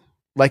Crossing,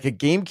 like a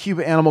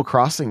GameCube Animal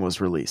Crossing, was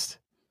released?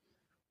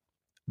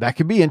 That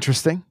could be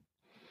interesting.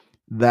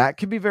 That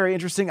could be very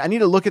interesting. I need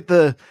to look at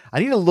the,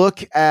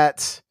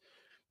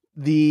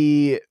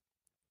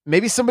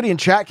 maybe somebody in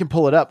chat can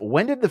pull it up.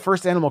 When did the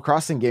first Animal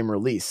Crossing game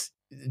release?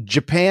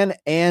 Japan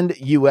and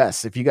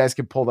US. If you guys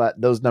could pull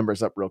those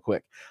numbers up real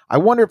quick. I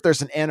wonder if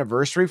there's an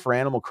anniversary for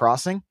Animal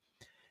Crossing.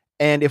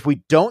 And if we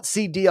don't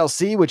see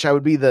DLC, which that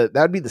would be the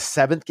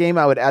 7th game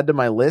I would add to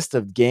my list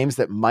of games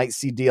that might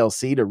see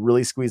DLC to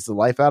really squeeze the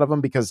life out of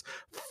them, because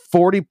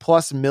 40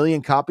 plus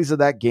million copies of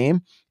that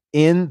game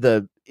in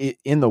the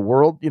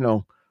world,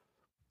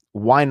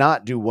 why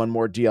not do one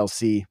more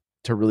DLC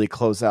to really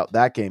close out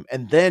that game,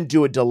 and then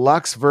do a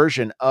deluxe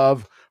version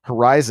of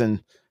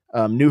Horizon,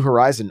 New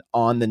Horizon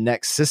on the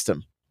next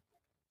system?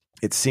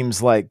 It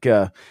seems like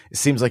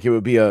it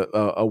would be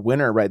a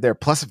winner right there.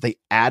 Plus, if they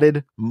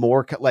added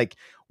more,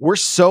 we're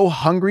so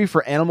hungry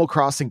for Animal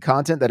Crossing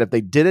content that if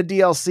they did a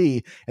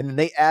DLC and then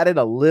they added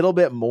a little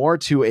bit more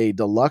to a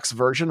deluxe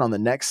version on the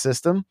next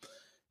system,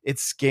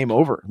 it's game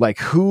over. Like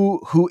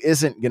who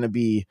isn't going to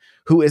be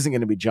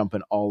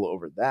jumping all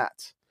over that?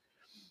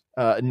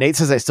 Nate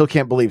says, I still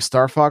can't believe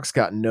Star Fox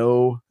got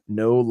no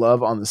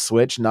love on the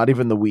Switch, not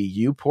even the Wii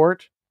U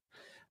port.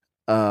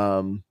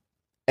 And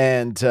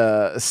And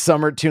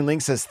Summer Toon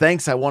Link says,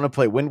 thanks, I want to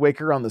play Wind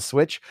Waker on the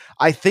Switch.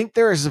 I think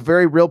there is a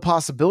very real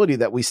possibility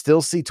that we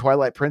still see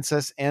Twilight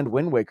Princess and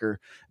Wind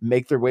Waker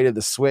make their way to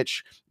the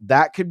Switch.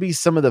 That could be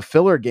some of the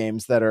filler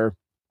games that are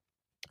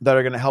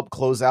going to help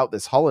close out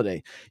this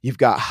holiday. You've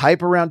got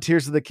hype around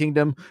Tears of the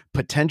Kingdom,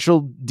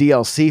 potential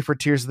DLC for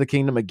Tears of the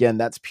Kingdom. Again,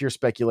 that's pure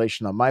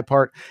speculation on my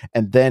part.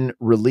 And then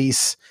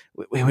release.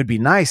 It would be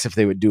nice if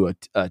they would do a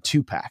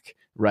 2-pack,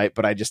 right?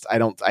 But I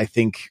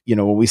think,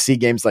 when we see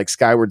games like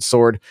Skyward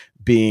Sword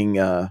being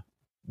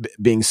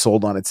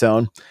sold on its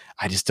own,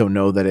 I just don't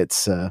know that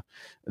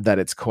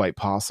it's quite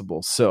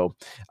possible. So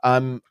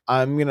I'm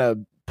going to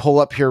pull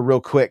up here real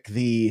quick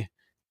the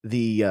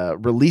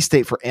release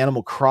date for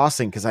Animal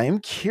Crossing, because I am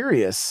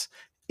curious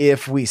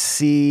if we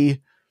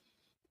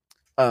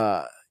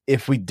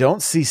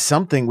don't see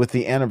something with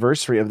the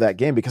anniversary of that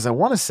game, because I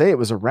want to say it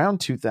was around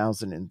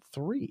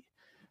 2003,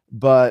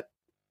 but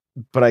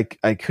I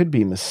could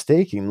be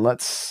mistaken.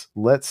 Let's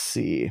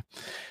see.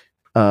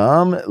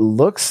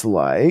 Looks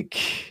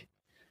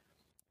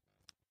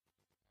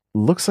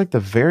like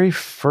the very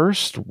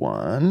first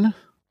one.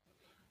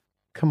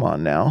 Come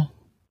on now.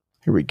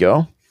 Here we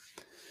go.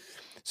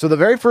 So the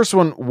very first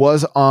one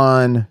was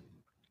on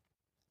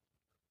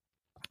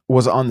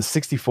the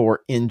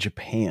 64 in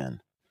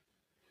Japan,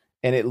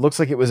 and it looks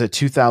like it was a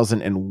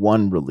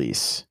 2001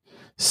 release.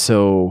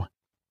 So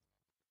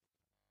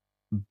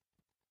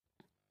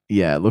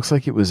yeah, it looks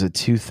like it was a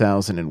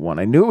 2001.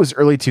 I knew it was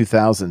early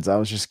 2000s. I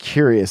was just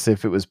curious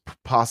if it was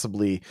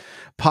possibly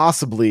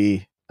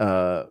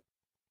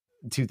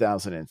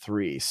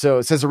 2003. So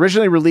it says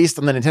originally released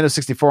on the Nintendo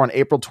 64 on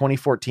April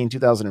 2014,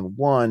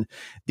 2001.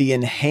 The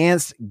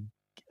enhanced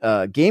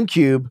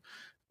GameCube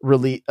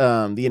release,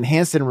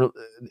 it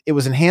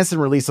was enhanced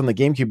and released on the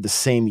GameCube the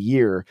same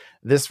year.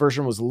 This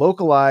version was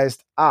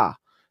localized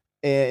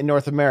in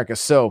North America.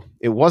 So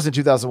it was in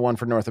 2001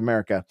 for North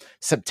America,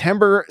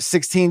 September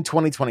 16,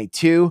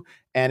 2022.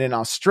 And in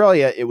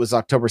Australia, it was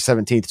October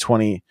 17th,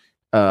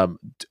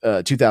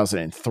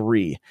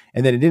 2003.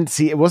 And then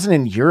it wasn't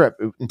in Europe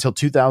until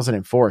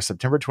 2004,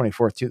 September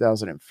 24th,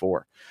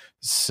 2004.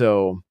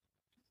 So,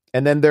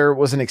 and then there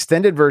was an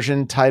extended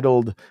version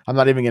titled, I'm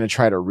not even going to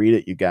try to read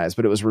it, you guys,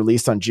 but it was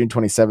released on June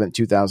 27th,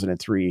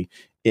 2003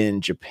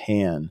 in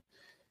Japan.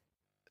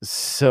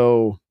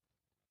 So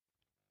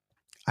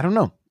I don't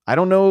know. I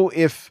don't know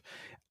if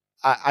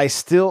I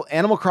still,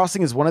 Animal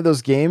Crossing is one of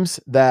those games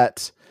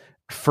that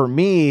for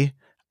me,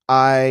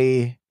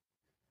 I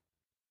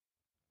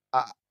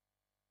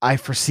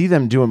foresee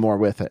them doing more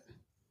with it,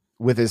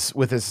 with as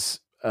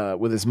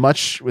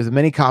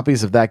many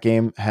copies of that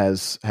game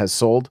has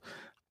sold.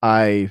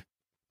 I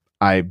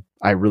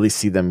really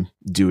see them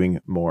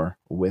doing more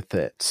with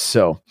it.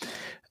 So,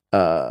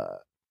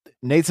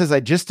 Nate says,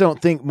 I just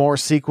don't think more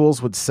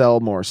sequels would sell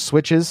more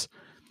Switches.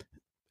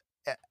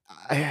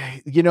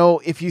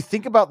 If you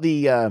think about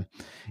the,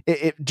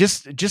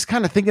 just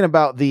kind of thinking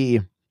about the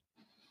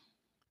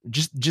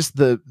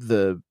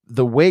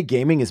way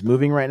gaming is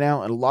moving right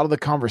now, and a lot of the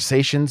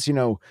conversations,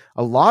 a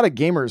lot of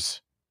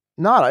gamers,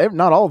 not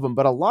all of them,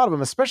 but a lot of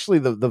them, especially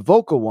the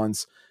vocal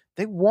ones,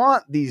 they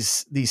want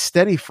these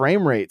steady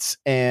frame rates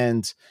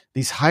and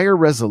these higher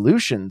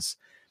resolutions.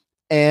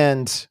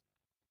 And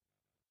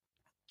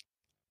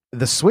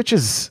the Switch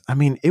is,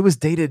 it was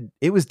dated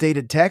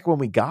tech when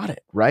we got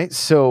it, right?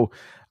 So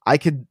I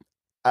could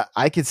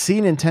see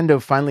Nintendo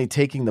finally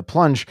taking the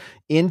plunge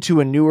into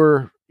a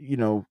newer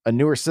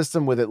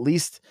system with at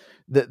least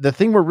the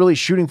thing we're really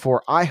shooting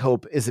for, I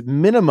hope, is a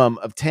minimum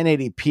of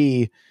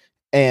 1080p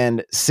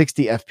and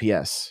 60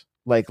 FPS.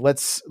 Like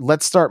let's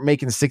start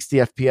making 60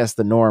 FPS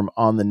the norm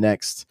on the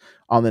next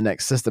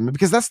system,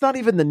 because that's not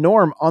even the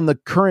norm on the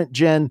current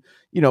gen,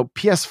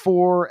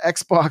 PS4,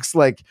 Xbox.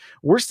 Like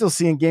we're still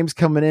seeing games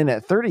coming in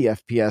at 30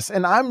 FPS.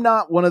 And I'm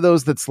not one of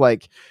those that's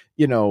like,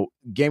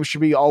 games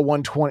should be all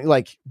 120.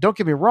 Like, don't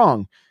get me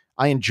wrong.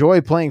 I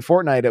enjoy playing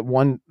Fortnite at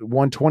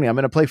 120. I'm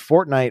going to play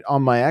Fortnite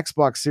on my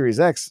Xbox Series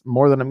X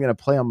more than I'm going to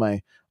play on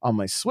my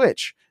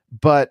Switch.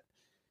 But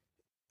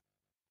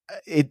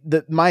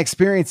my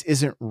experience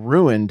isn't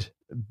ruined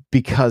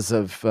because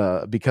of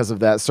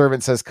that.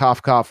 Servant says,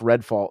 cough, cough,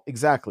 Redfall.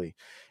 Exactly.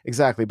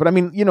 But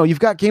you've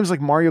got games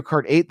like Mario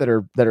Kart 8 that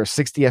are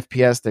 60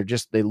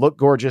 FPS. They look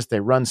gorgeous.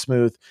 They run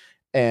smooth.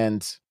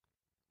 And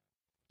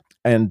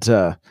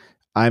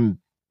I'm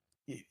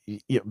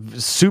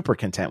super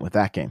content with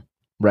that game.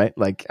 Right.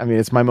 Like,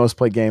 it's my most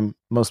played game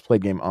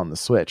on the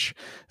Switch.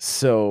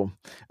 So,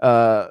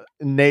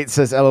 Nate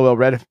says, LOL,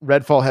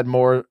 Redfall had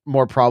more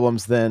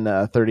problems than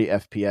 30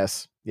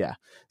 FPS. Yeah.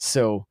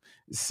 So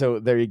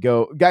there you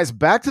go, guys.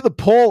 Back to the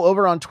poll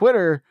over on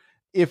Twitter.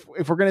 If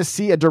we're going to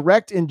see a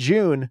direct in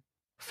June,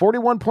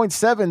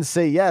 41.7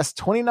 say yes,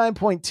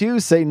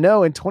 29.2 say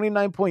no, and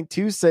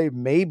 29.2 say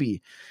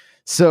maybe.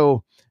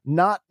 So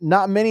not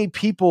many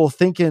people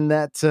thinking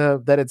that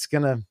it's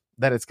gonna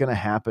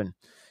happen.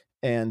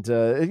 And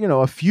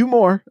a few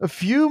more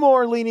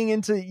leaning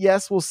into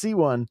yes, we'll see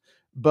one,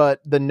 but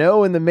the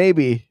no and the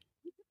maybe,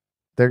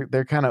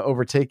 they're kind of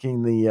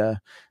overtaking the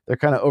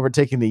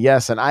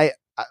yes. And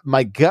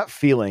my gut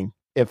feeling,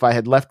 if I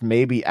had left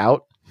maybe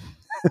out,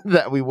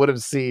 that we would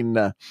have seen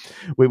the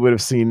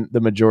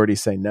majority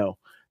say no.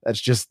 That's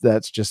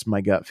just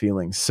my gut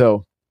feeling.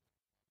 So,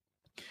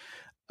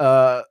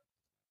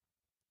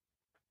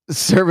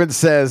 Servant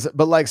says,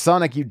 but like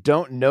Sonic, you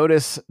don't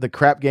notice the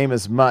crap game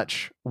as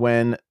much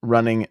when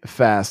running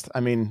fast. I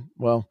mean,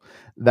 well,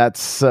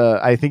 that's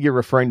I think you're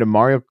referring to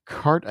Mario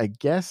Kart, I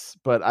guess,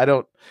 but I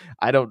don't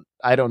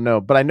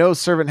know. But I know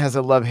Servant has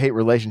a love-hate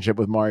relationship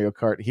with Mario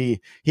Kart. He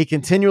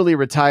continually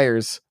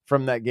retires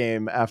from that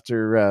game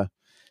after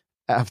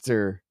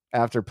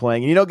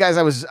playing. And, you know, guys,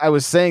 I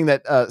was saying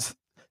that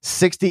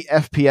 60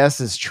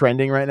 FPS is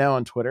trending right now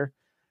on Twitter,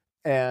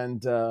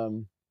 and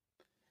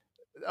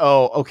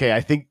oh, okay.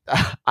 I think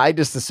I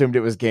just assumed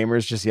it was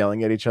gamers just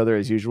yelling at each other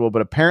as usual,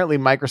 but apparently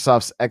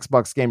Microsoft's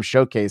Xbox Game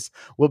Showcase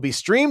will be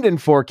streamed in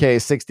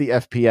 4K 60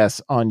 FPS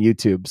on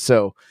YouTube.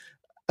 So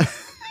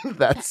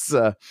that's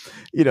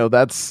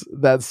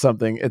that's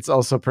something. It's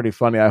also pretty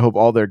funny. I hope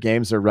all their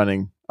games are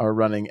running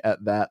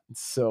at that.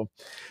 So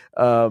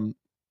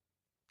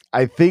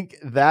I think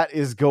that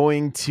is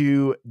going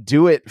to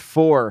do it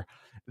for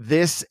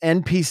this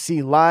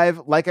NPC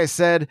Live. Like I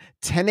said,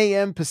 10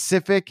 a.m.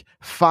 Pacific,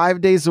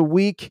 5 days a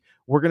week.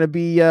 We're gonna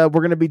be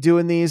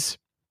doing these,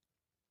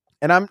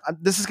 and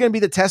this is gonna be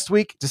the test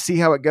week to see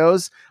how it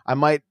goes. I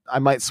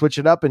might switch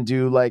it up and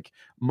do like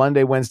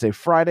Monday, Wednesday,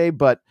 Friday,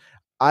 but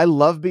I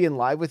love being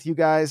live with you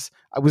guys.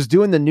 I was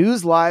doing the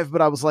news live,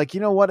 but I was like, you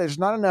know what? There's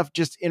not enough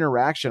just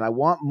interaction. I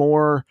want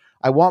more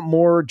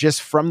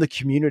just from the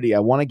community. I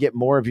want to get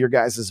more of your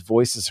guys'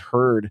 voices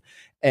heard.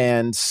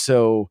 And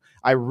so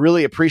I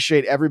really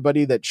appreciate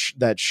everybody that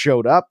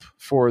showed up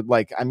for,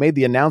 like, I made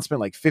the announcement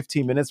like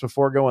 15 minutes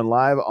before going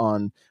live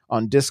on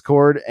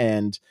Discord,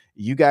 and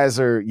you guys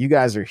are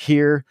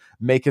here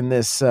making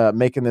this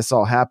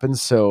all happen.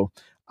 So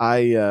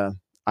I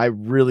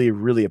really,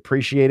 really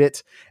appreciate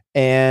it.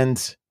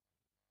 And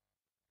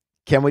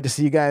can't wait to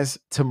see you guys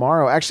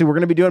tomorrow. Actually, we're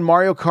going to be doing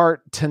Mario Kart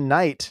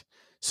tonight.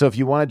 So if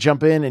you want to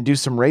jump in and do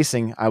some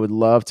racing, I would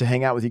love to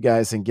hang out with you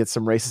guys and get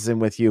some races in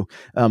with you.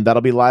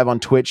 That'll be live on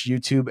Twitch,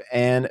 YouTube,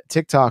 and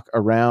TikTok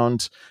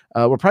around,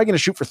 we're probably going to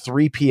shoot for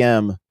 3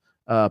 p.m.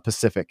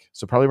 Pacific.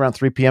 So probably around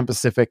 3 p.m.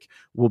 Pacific,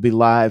 we'll be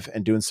live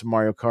and doing some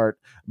Mario Kart.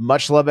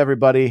 Much love,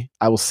 everybody.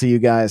 I will see you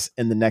guys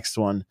in the next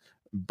one.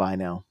 Bye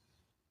now.